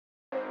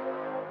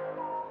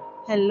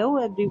Hello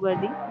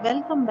everybody,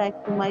 welcome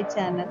back to my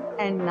channel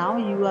and now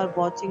you are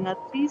watching a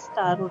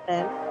 3-star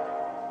hotel.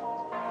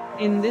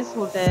 In this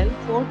hotel,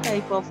 4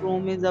 type of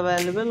room is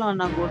available on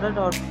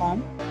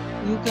agoda.com.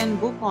 You can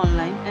book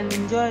online and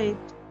enjoy it.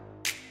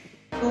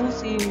 To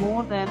see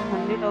more than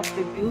 100 of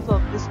reviews of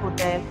this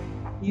hotel,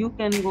 you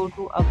can go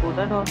to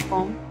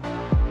agoda.com.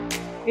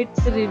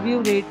 Its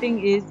review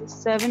rating is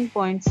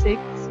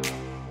 7.6.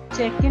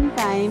 Check-in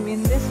time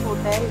in this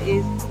hotel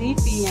is 3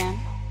 p.m.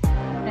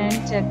 and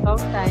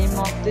checkout time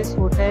of this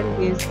hotel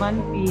is 1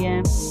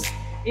 p.m.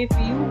 If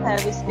you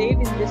have stayed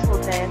in this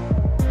hotel,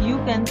 you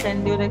can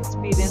send your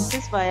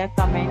experiences via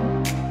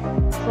comment.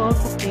 For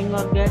booking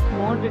or get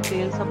more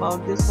details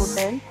about this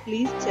hotel,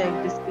 please check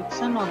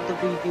description of the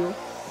video.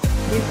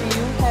 If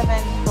you have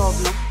any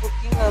problem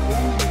booking a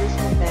room in this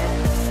hotel,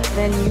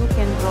 then you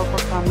can drop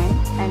a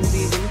comment and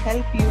we will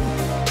help you.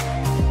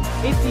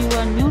 If you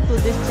are new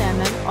to this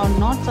channel or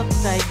not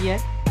subscribed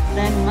yet,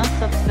 then must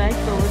subscribe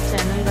to our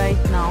channel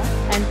right now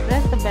and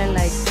press the bell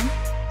icon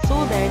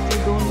so that you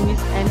don't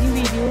miss any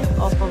videos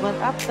of our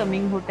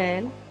upcoming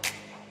hotel.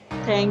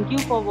 Thank you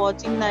for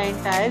watching the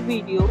entire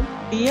video.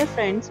 Dear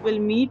friends, we'll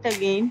meet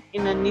again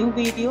in a new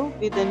video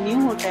with a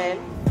new hotel.